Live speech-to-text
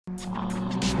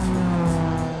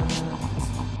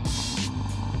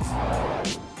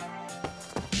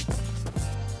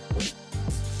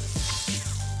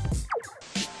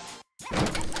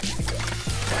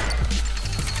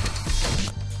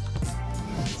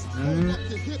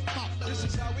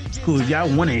It's cool. If y'all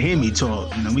want to hear me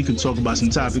talk, you know, we can talk about some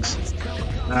topics.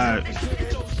 Alright.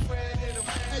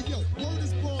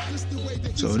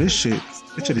 So this shit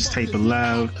is type of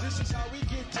loud. I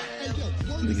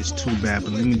think it's too bad,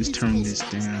 but let me just turn this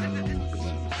down a little bit.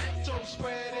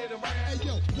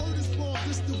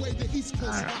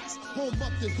 Alright.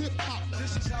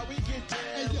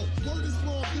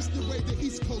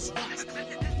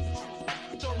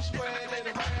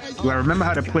 Do I remember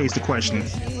how to play is the question.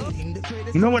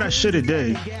 You know what I should have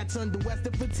did?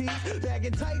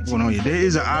 Well, no, yeah, there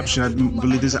is an option. I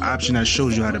believe there's an option that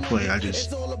shows you how to play. I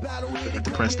just have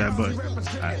to press that button.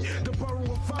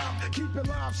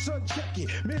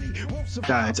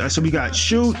 Alright, so we got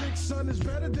shoot.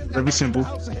 Very simple.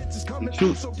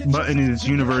 Shoot button is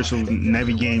universal in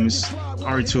every game. Is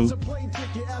R2.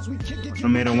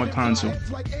 I'm made on what console?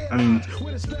 I mean,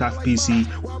 not PC.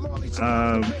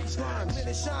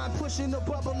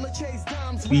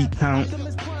 Beat count.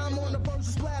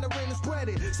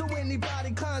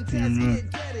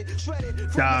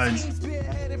 Dodge.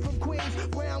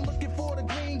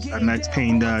 That max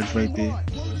pain dodge right there.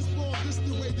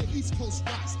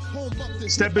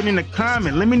 Step in the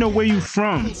comment. Let me know where you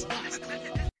from.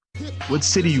 What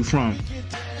city you from?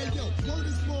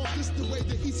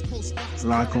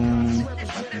 Lock on.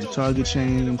 Target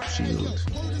chain. Shield.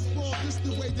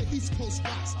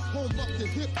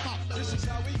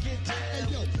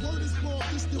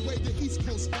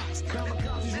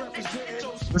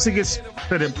 Once it gets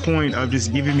to the point of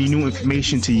just giving me new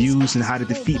information to use and how to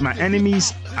defeat my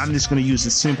enemies, I'm just going to use the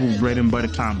simple bread and butter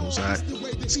combos. Alright,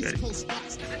 let's get it.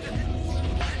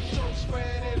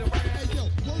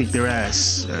 Kick their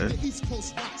ass.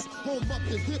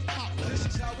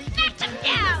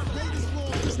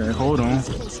 Okay, hold on.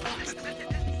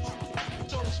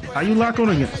 How you lock on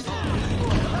again?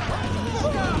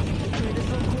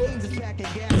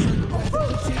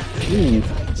 Ooh,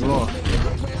 raw.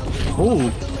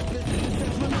 Ooh.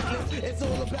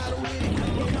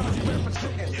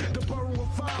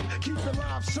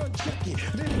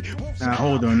 Now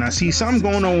hold on. Now see something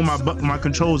going on with my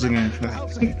controls again.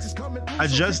 I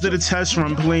just did a test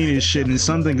run playing this shit and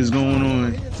something is going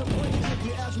on.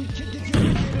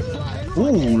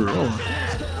 Ooh, Lord.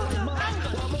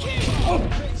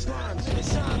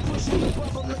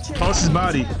 Toss his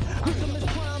body.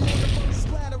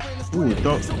 Ooh,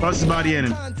 toss his body at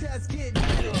him.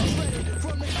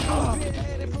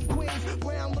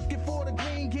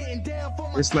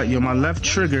 It's like, yo, my left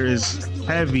trigger is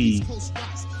heavy.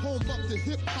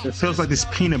 It feels like this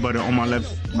peanut butter on my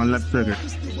left trigger.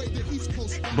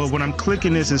 But when I'm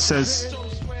clicking this, it says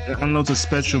it unloads a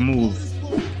special move.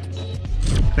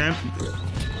 Damn.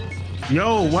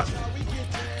 Yo, what?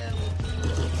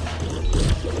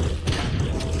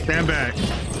 Stand back.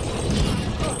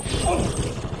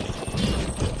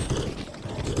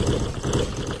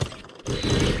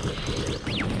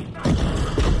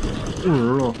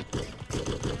 Ooh,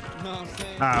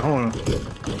 hold on.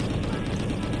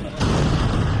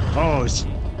 Oh,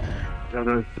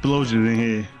 there's explosions in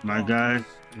here, my guy.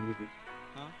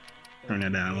 Turn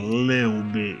that down a little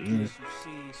bit. Yeah.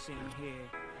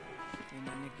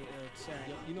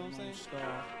 You know what I'm saying?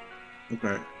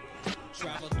 Okay.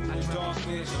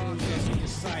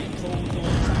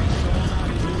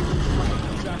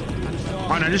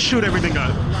 Alright, now just shoot everything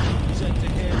up.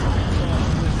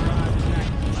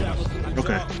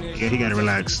 Okay. Yeah, he gotta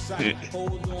relax.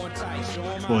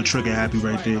 Boy, trigger happy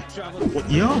right there.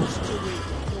 Yo!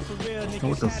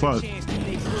 What the fuck?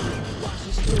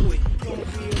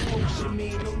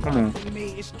 Come on.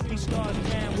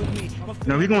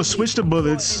 Now we're gonna switch the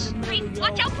bullets.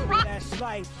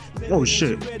 Oh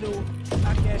shit.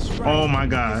 Oh my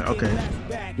god. Okay.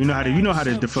 You know how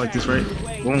to deflect this, right?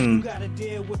 Boom.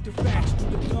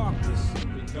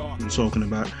 I'm talking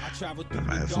about. Got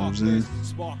my headphones in.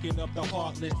 Sparking up the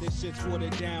heartless, this shit's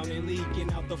watered down and leaking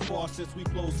out the faucets. We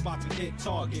blow spots and hit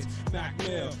targets. Mac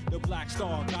Mill, the Black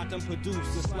Star, got them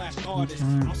producers / artists.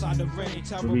 Outside the rain,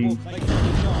 terrible like the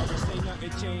ain't nothing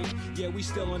changed. Yeah, we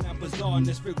still in that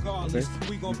bizarreness regardless.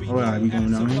 We gon' be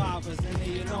survivors and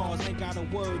A&Rs ain't got a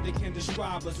word that can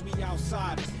describe us. We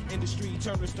outsiders, industry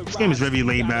turners to. This game is very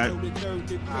laid back.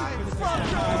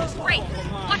 Great,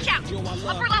 watch out,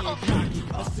 upper level.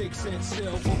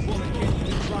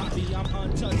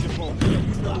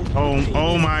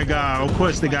 Oh my god, of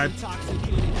course they got.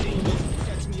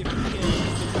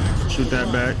 Shoot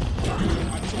that back.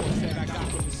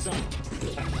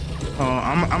 Oh,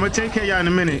 I'm gonna take care of y'all in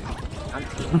a minute.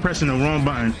 I'm pressing the wrong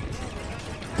button.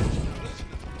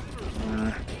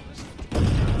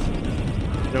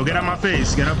 Yo, get out my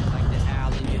face, get up.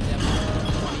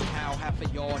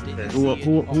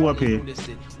 Who up here?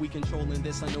 We controlling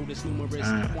this unnoticed numerous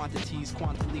quantities,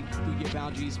 quantity through your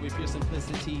boundaries with your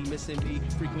simplicity. Missing me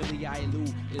frequently, I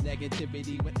elude the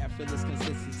negativity with effortless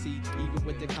consistency. Even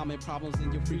with the common problems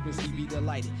in your frequency, be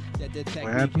delighted that the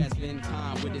technique has been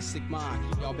calm with a sick mind.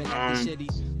 Y'all been acting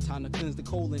shitty. Time to cleanse the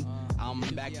colon. I'm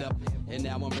backed up and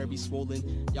now I'm very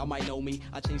swollen. Y'all might know me.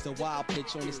 I changed the wild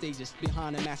pitch on the stages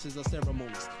behind the masters of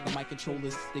ceremonies. The mic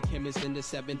controllers, the chemists, and the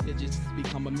 7 digits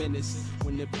become a menace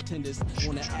when the pretenders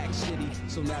wanna act shitty.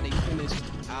 So now they finish.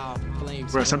 Our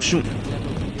flames. Bro, stop shooting.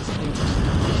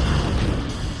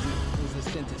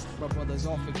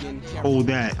 Hold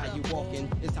that.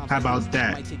 How about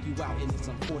that?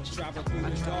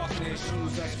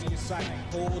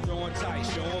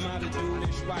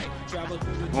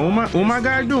 What my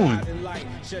guy doing?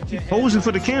 He posing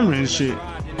for the camera and shit.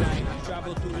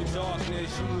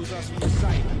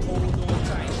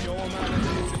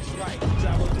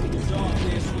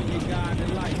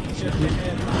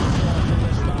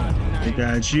 They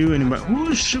got you. Anybody?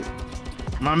 Who's shoot?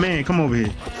 My man, come over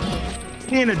here.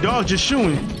 He and the dog just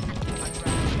shooting,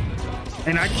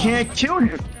 and I can't kill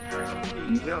him.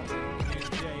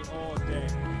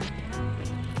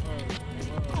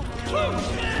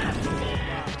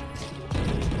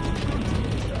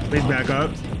 Please back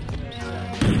up.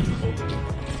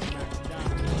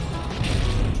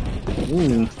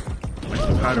 Ooh,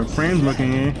 how the frame's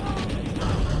looking in.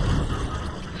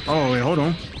 Oh wait, hold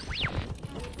on.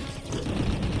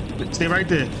 Stay right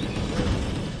there.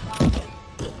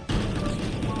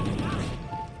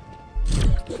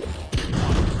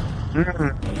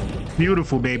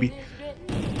 Beautiful, baby.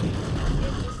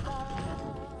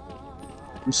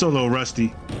 I'm so a little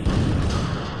rusty.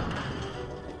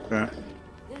 Okay.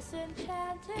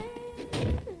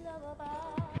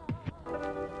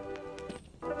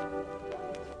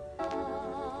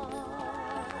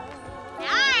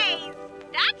 Nice!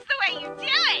 That's the way you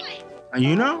do it!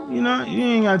 You know, you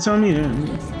ain't gotta tell me that.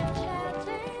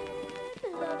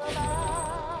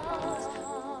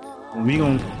 Well, we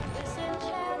gonna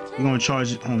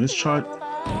charge it. Oh, let's charge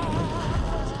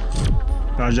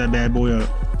that bad boy up.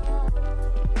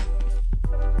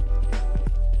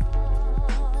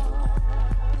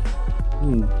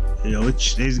 Ooh, yo,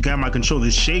 it's got my controller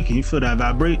shaking. You feel that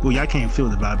vibration? Well, y'all can't feel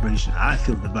the vibration. I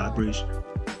feel the vibration.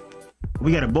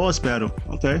 We got a boss battle.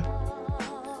 Okay.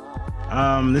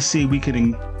 Let's see if we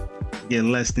can get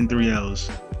less than 3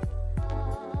 L's.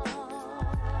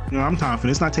 You know, I'm confident.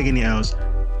 It's not taking any L's.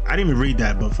 I didn't even read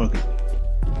that, but fuck it.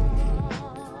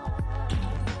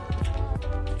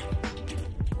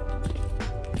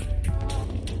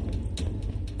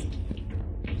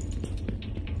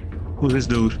 Who's this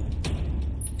dude?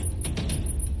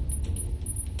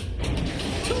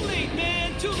 Too late,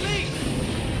 man. Too late.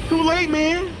 Too late,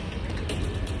 man.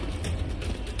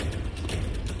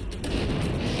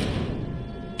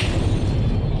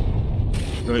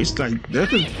 Yo, it's like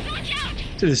that's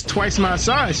is twice my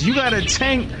size. You got a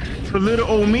tank for little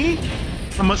old me?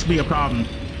 That must be a problem.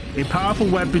 A powerful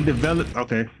weapon developed.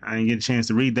 Okay, I didn't get a chance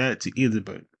to read that either,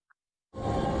 but.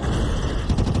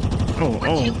 Oh,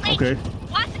 okay.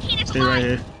 Stay right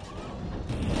here.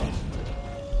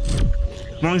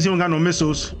 As long as you don't got no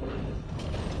missiles.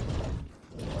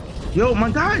 Yo, my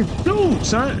guy, dude,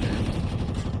 son.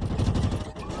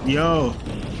 Yo.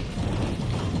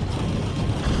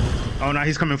 Oh, now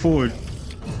he's coming forward.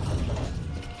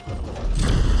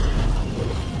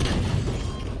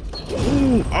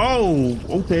 Ooh, oh,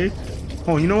 okay.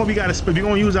 Oh, you know what? We gotta. We're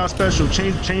gonna use our special.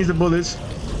 Change the bullets.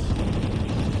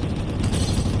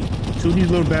 2 of these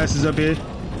little bastards up here.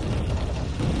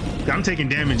 I'm taking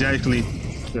damage actually.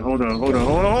 Okay, hold on.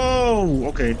 Oh,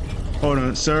 okay. Hold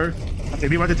on, sir. Okay,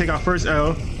 we about to take our first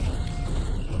L.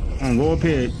 Go up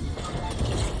here.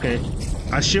 Okay.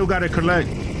 Our shield gotta collect.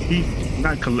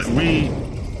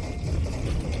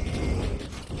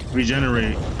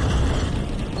 Regenerate.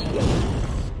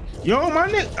 Yo, my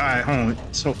nigga. Alright, hold on.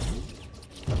 So.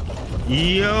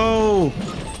 Yo,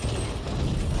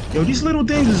 these little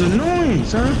things is annoying,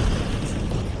 son.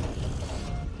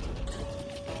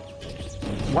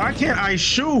 Why can't I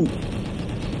shoot?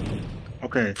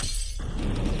 Okay.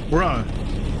 Bruh.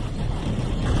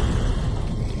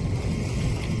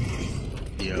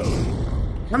 Yo.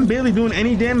 I'm barely doing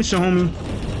any damage to homie.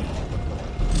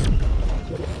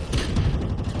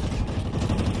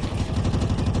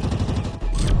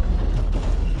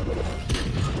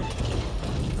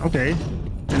 Okay.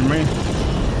 And rain.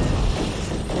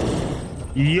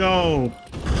 Yo,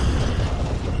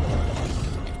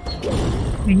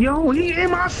 he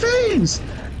in my face.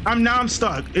 I'm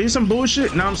stuck. Is some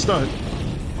bullshit? Now I'm stuck.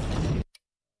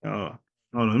 Oh,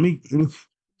 hold on. Let me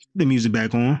The music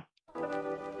back on.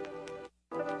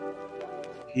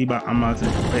 I'm about to.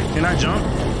 Wait, can I jump?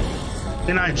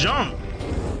 Can I jump?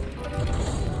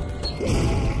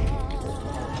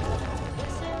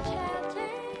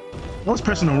 I was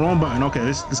pressing the wrong button. Okay,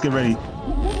 let's get ready.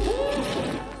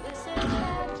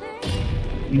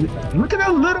 Look at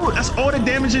that little. That's all the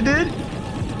damage it did.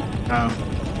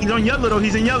 He's on yellow though.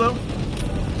 He's in yellow.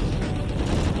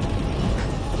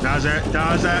 Dodge that.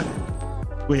 Dodge that.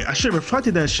 Wait, I should have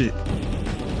reflected that shit.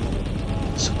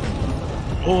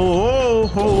 Oh.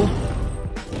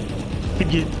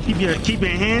 Keep your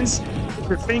hands,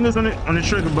 your fingers on the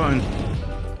trigger button.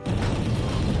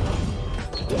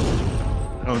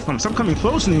 Oh, stop coming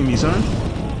close to me, son.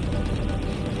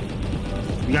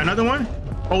 You got another one?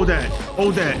 Hold that.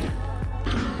 Hold that.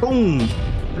 Boom.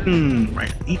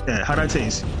 Right. Eat that. How'd that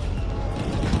taste?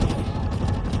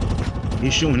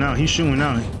 He's shooting out. He's shooting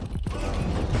out.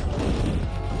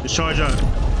 Just charge up.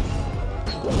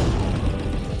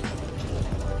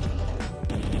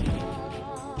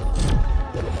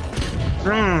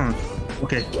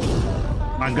 Okay.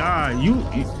 My God, you.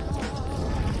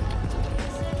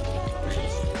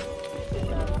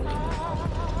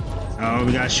 Oh,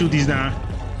 we gotta shoot these down.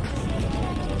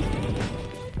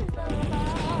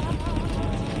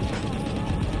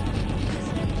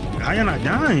 How y'all not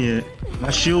dying yet? My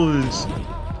shield is.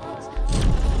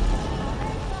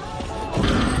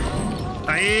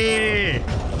 Hey.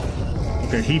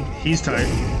 Okay, he's tight.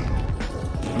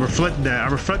 I reflected that. I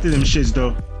reflected them shits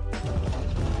though.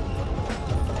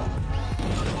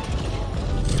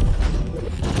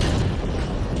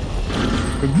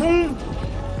 Boom!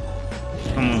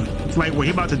 Come on. It's light work.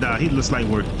 He about to die. He looks light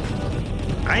work.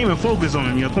 I ain't even focused on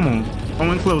him, yo. Come on. Come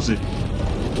in closer.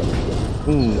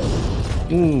 Ooh.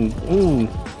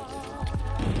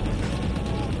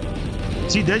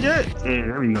 Is he dead yet? Yeah,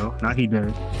 there we go. Now he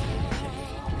dead.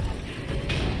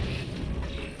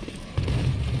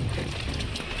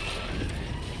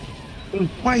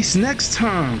 Twice next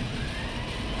time.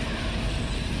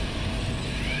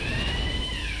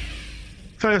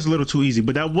 I felt that's a little too easy,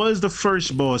 but that was the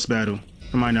first boss battle,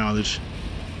 from my knowledge.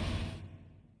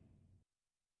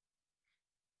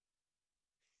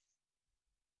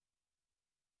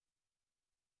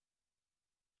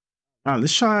 All right,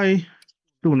 let's try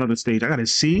do another stage. I gotta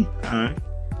see. All right,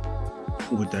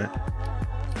 with that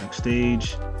next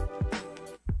stage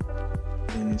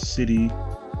in the city.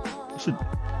 What's the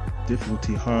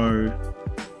difficulty? Hard,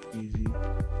 easy.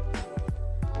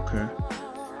 Okay.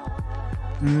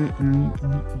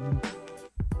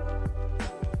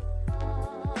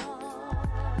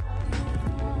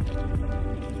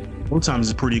 Most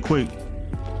times it's pretty quick.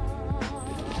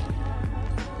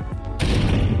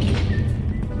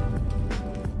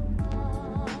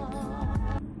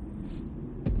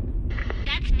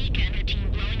 That's Mika and her team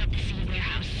blowing up the C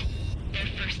warehouse. Their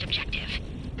first objective.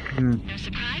 No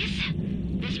surprise?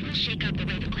 This will shake up the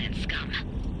Raven Clan scum.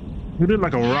 You did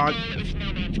like a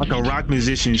rock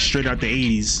musician straight out the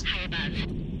 80s. High above.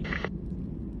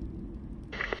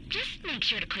 Just make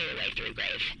sure to clear the way through,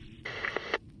 Grave.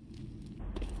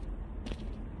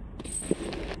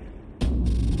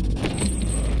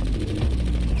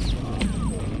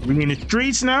 We in the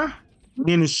streets now?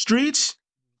 We in the streets?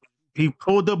 He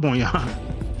pulled up on y'all.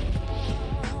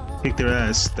 Kick their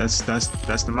ass. That's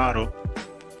the motto.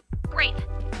 Grave,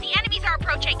 the enemies are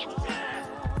approaching.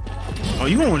 Oh,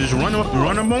 you gonna just run up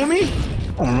on me?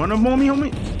 Oh, run up on me,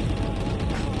 homie?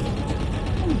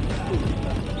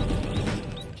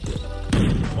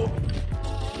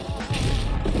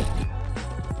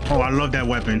 Oh, I love that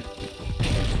weapon.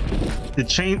 The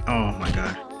chain. Oh my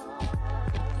God.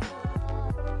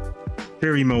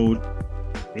 Fairy mode.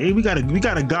 Hey, we got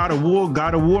a God of War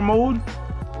mode.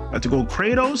 Got to go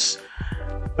Kratos.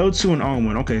 L2 and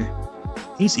R1. Okay.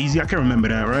 He's easy. I can remember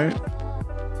that, right?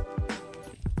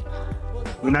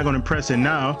 We're not gonna press it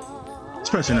now. Let's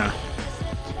press it now.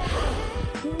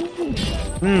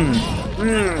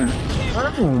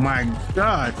 Oh my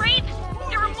God. Grave,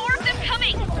 there are more of them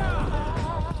coming.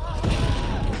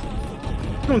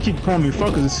 You don't keep calling me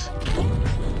fuckers.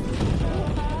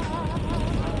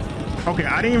 Okay,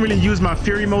 I didn't really use my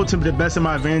Fury mode to the best of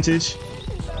my advantage.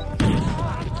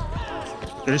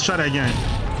 Okay, let's try that again.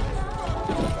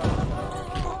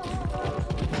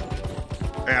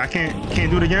 Okay, I can't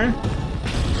do it again.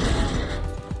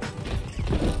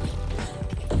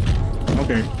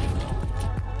 Okay.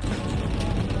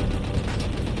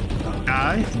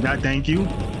 Die. Thank you.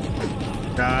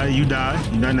 Die. You die.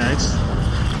 You die next.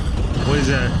 What is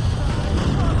that?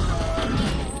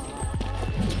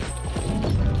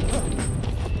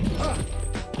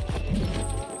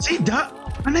 See, Doc.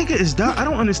 My nigga is Doc. I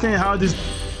don't understand how this.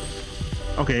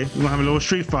 Okay, we're gonna have a little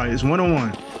street fight. It's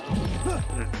 1-on-1.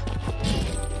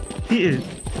 He is.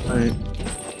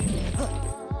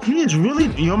 He is really,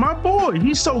 my boy.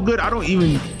 He's so good. I don't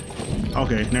even.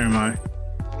 Okay, never mind.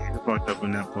 I fucked up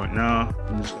on that point. No,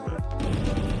 I'm just gonna.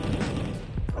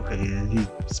 Okay, yeah,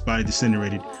 he's body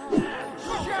disintegrated.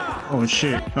 Oh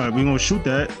shit! All right, we're gonna shoot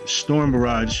that storm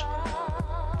barrage.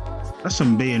 That's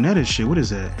some Bayonetta shit. What is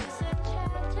that?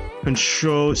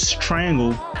 Control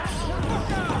strangle.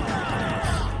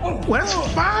 Oh, that's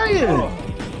fire!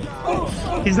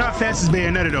 He's not fast as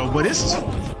Bayonetta though, but this is.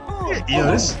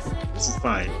 Yeah, this is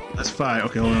fire. That's fire.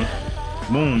 Okay, hold on.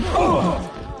 Boom.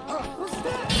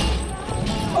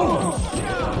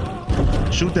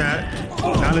 Shoot that.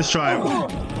 Now let's try it.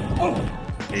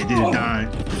 It didn't die.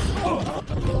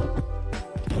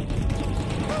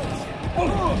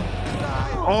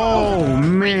 Oh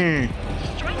man.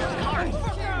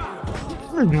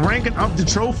 I'm ranking up the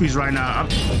trophies right now.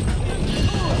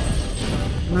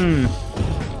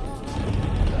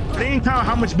 I didn't count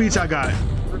how much beats I got.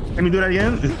 Let me do that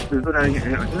again. Let's do that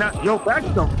again. Yo, back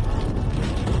though.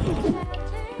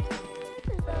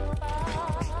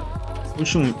 Who's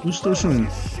shooting? Who's still shooting?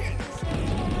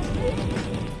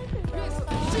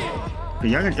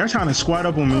 Y'all trying to squat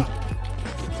up on me.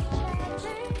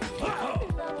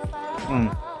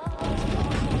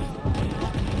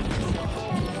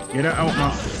 Get that out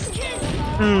my.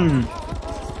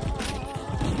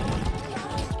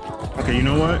 Okay, you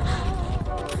know what?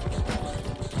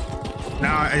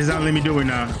 Nah, it's not letting me do it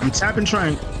now. I'm tapping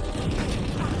trying.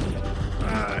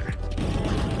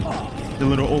 A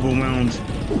little overwhelmed.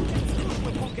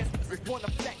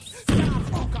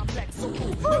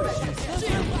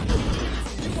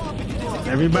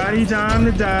 Everybody time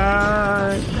to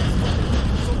die.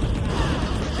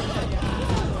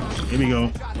 Here we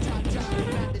go.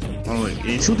 Oh,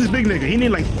 yeah, shoot this big nigga. He need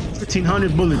like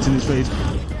 1,500 bullets in his face.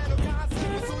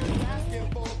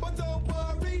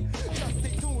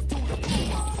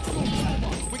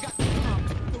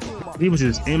 He was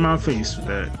just in my face with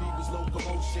that.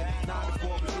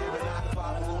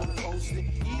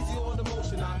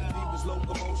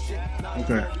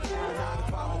 Okay.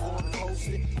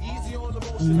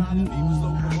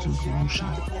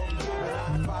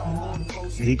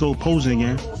 He go posing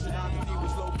again.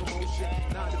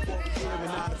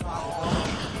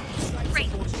 Great.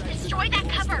 Destroy that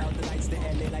cover.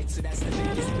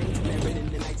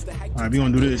 All right, we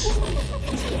gonna do this.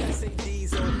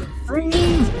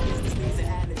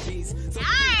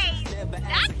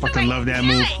 Nice. Fucking love that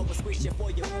move.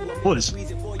 What is?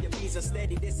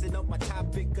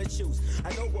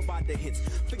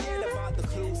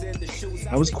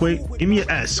 That was quick. Give me an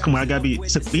S. Come on, I gotta be.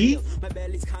 It's a B.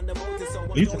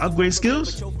 You can upgrade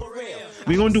skills.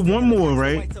 We gonna do one more,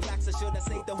 right?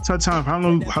 Tell time. How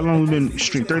long we been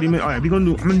stream? 30 minutes. All right, we gonna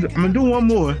do. I'm gonna do one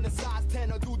more.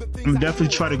 I'm gonna definitely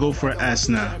try to go for an S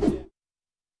now.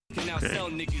 Okay.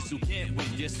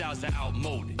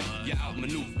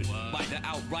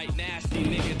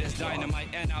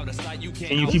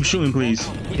 Can you keep shooting, please?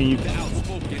 Can you?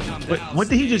 What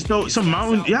did he just throw? Some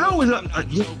mountain? Yeah, I was.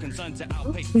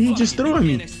 He just threw at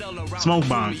me. Smoke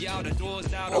bomb.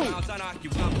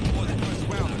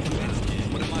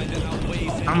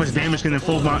 How much damage can the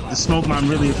smoke bomb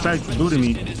really do to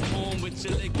me?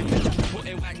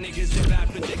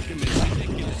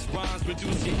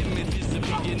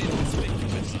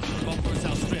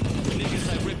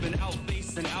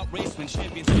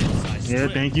 Yeah,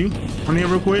 thank you. Come here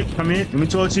real quick. Come here. Let me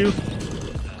talk to you.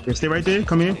 Yeah, stay right there.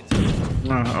 Come here.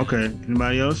 Okay.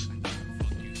 Anybody else?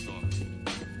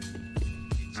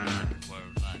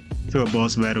 Feel a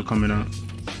boss battle coming up.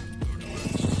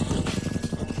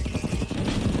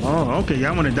 Oh, okay.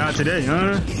 Y'all want to die today,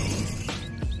 huh?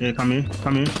 Yeah, come here.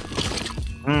 Come here.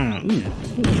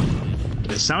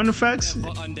 The sound effects?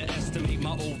 Underestimate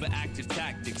my overactive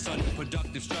tactics,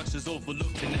 unproductive structures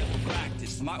overlooked and never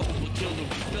practiced. My overkill will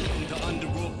be filling the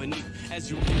underworld beneath as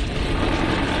you.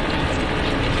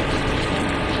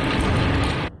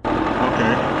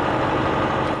 Okay.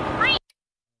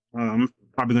 I'm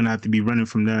probably gonna have to be running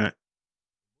from that.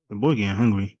 The boy getting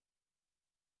hungry.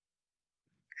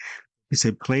 He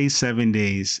said, play 7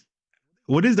 days.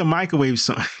 What is the microwave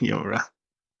song? Yo, right.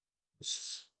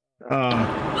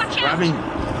 Robin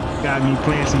got me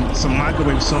playing some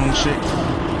microwave song shit.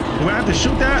 Do I have to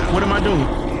shoot that? What am I doing?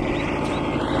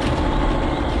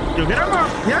 Yo, get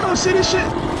out! Y'all don't see this shit?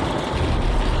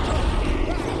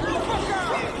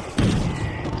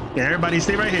 Yeah, everybody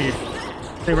stay right here.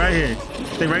 Stay right here.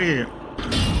 Stay right here.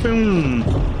 Boom.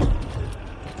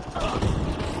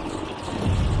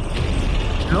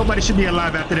 Nobody should be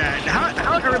alive after that.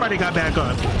 How everybody got back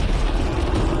up?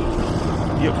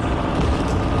 Yep.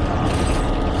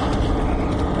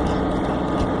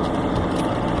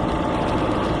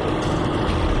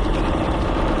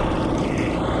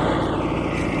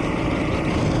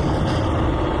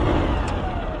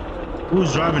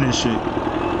 Who's driving this shit?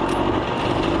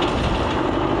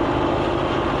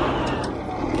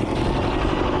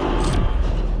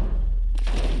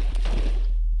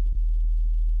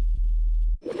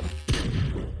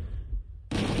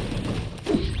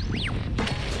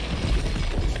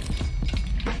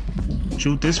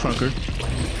 Shoot this fucker.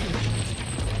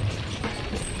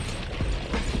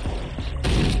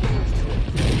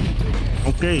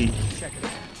 Okay.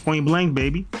 Point blank,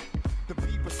 baby.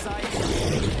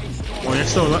 Oh, that's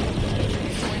still up.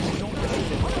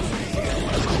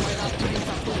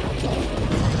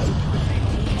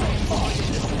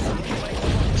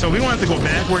 So we want to go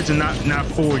backwards and not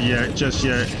forward yet, just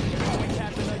yet.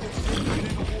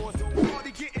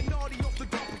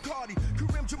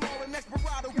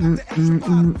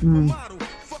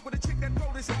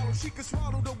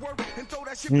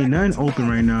 Ain't nothing open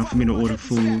right now for me to order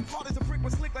food.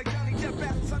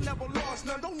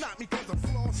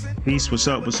 Peace, what's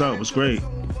up? What's up? What's great?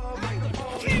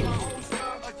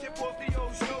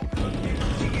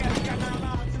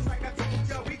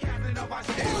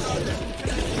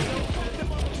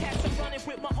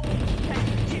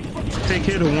 Take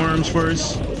care of the worms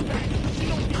first.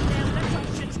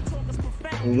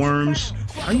 Worms.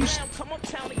 Are you?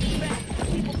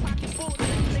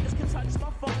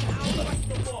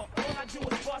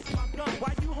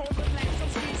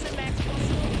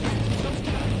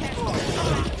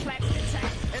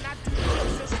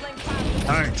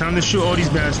 Alright, time to shoot all these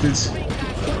bastards.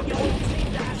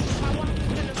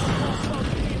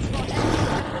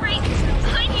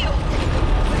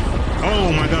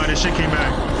 Oh my god, this shit came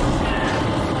back.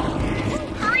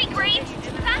 Hurry, Grave!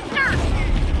 Faster!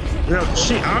 Yo,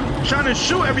 shit, I'm trying to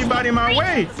shoot everybody in my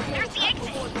way. There's the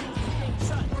exit.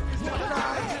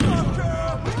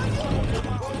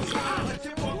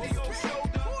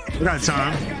 We got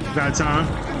time. We got time.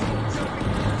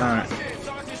 Alright.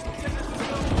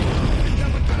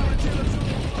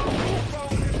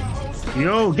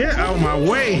 Yo, get out of my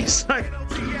way. It's like...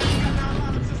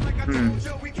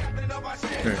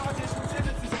 Okay.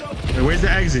 Hey, where's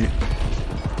the exit?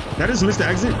 That is Mr.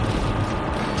 Exit?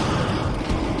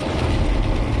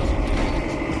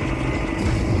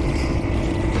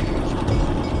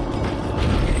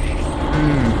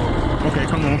 Okay,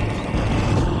 come on.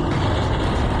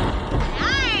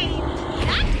 Nice!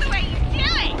 That's the way you do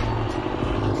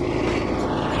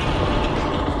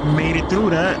it! Made it through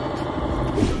that.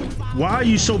 Why are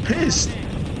you so pissed?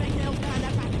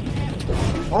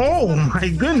 Oh my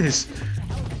goodness.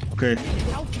 Okay.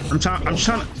 I'm trying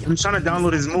to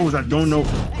download his moves. I don't know.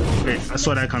 Okay, I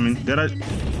saw that coming. Did I?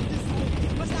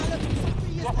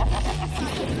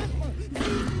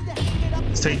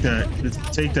 Let's take that. Let's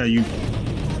take that, you.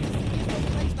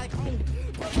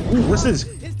 Ooh, what's this?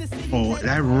 Oh,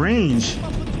 that range.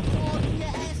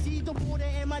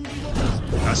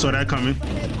 I saw that coming.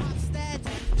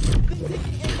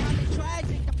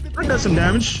 I got some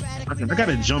damage. I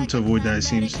gotta jump to avoid that, it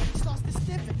seems.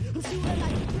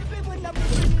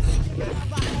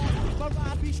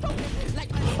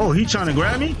 Oh, he trying to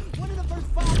grab me?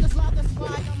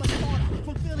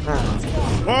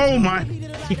 Oh my.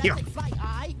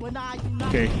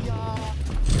 Okay.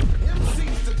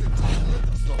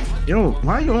 Yo,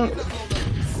 why you on?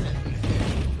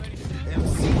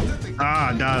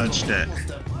 Ah, dodge that.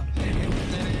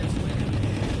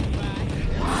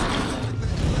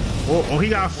 Oh, he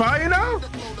got fire now?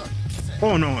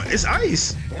 Oh no, it's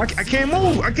ice. I can't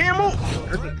move. I can't move.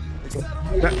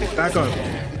 Back up.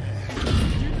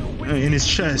 In his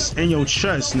chest. In your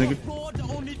chest, nigga.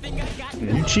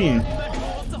 Yeah, you cheating.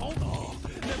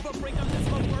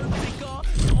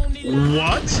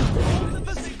 What?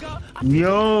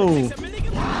 Yo.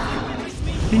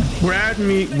 He grabbed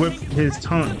me with his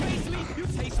tongue.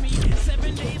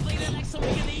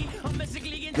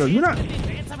 Yo, you're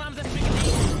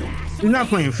not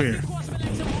playing fair.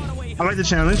 I like the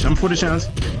challenge. I'm for the challenge.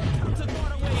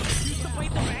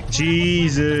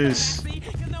 Jesus.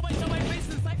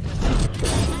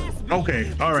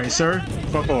 Okay. All right, sir.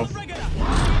 Fuck off.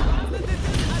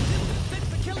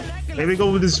 Here we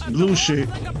go with this blue shit.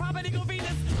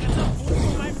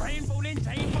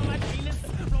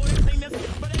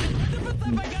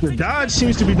 The dodge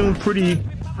seems to be doing pretty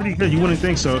good. You wouldn't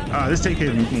think so. Let's take care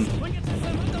of him.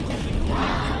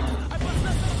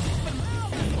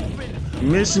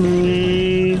 Miss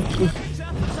me. Put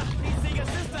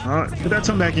that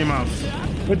tongue back in your mouth.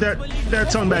 Put that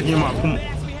tongue back in your mouth.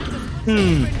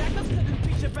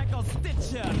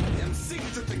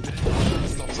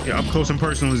 Yeah, up close and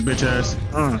personal, this bitch ass.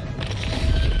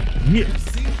 Yeah.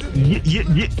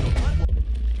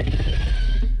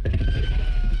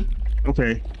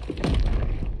 Okay.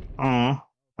 I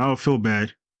don't feel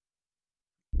bad.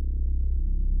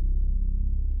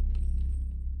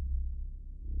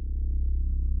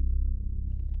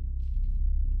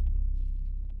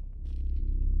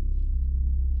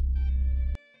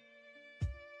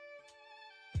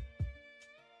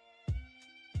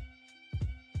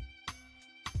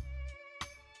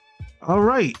 All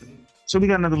right, so we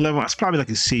got another level. It's probably like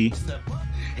a C.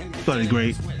 Thought it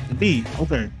great. B.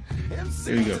 Okay,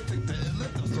 there you go.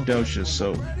 Delcia.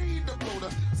 So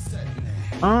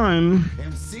I'm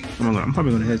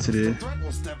probably gonna head to the.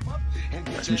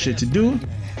 Got some shit to do.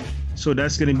 So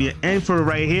that's gonna be an end for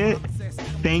right here.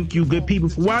 Thank you, good people,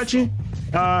 for watching.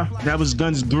 That was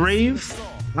GunGrave.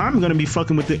 I'm gonna be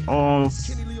fucking with it off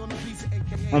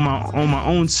on my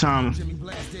own time.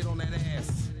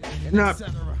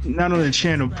 Not on the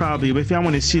channel probably, but if y'all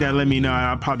want to see that, let me know.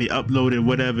 I'll probably upload it,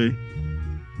 whatever.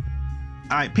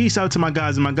 All right, peace out to my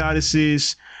guys and my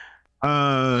goddesses.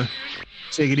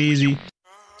 Take it easy.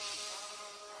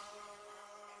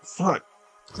 Fuck,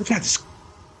 look at this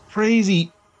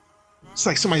crazy. It's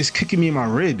like somebody's kicking me in my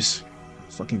ribs.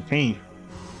 Fucking pain.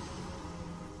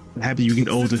 I'm happy you get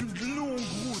older.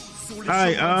 All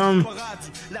right,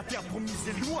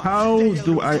 how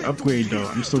do I upgrade though?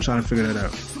 I'm still trying to figure that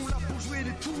out.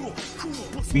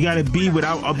 We gotta be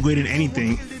without upgrading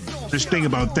anything. Just think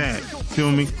about that. Feel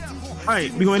me? All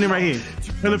right, we going in right here.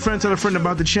 Tell a friend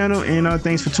about the channel, and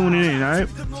thanks for tuning in. All right.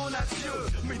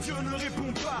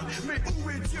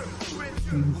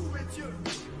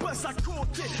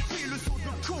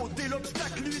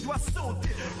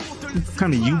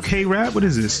 Kind of UK rap? What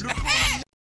is this?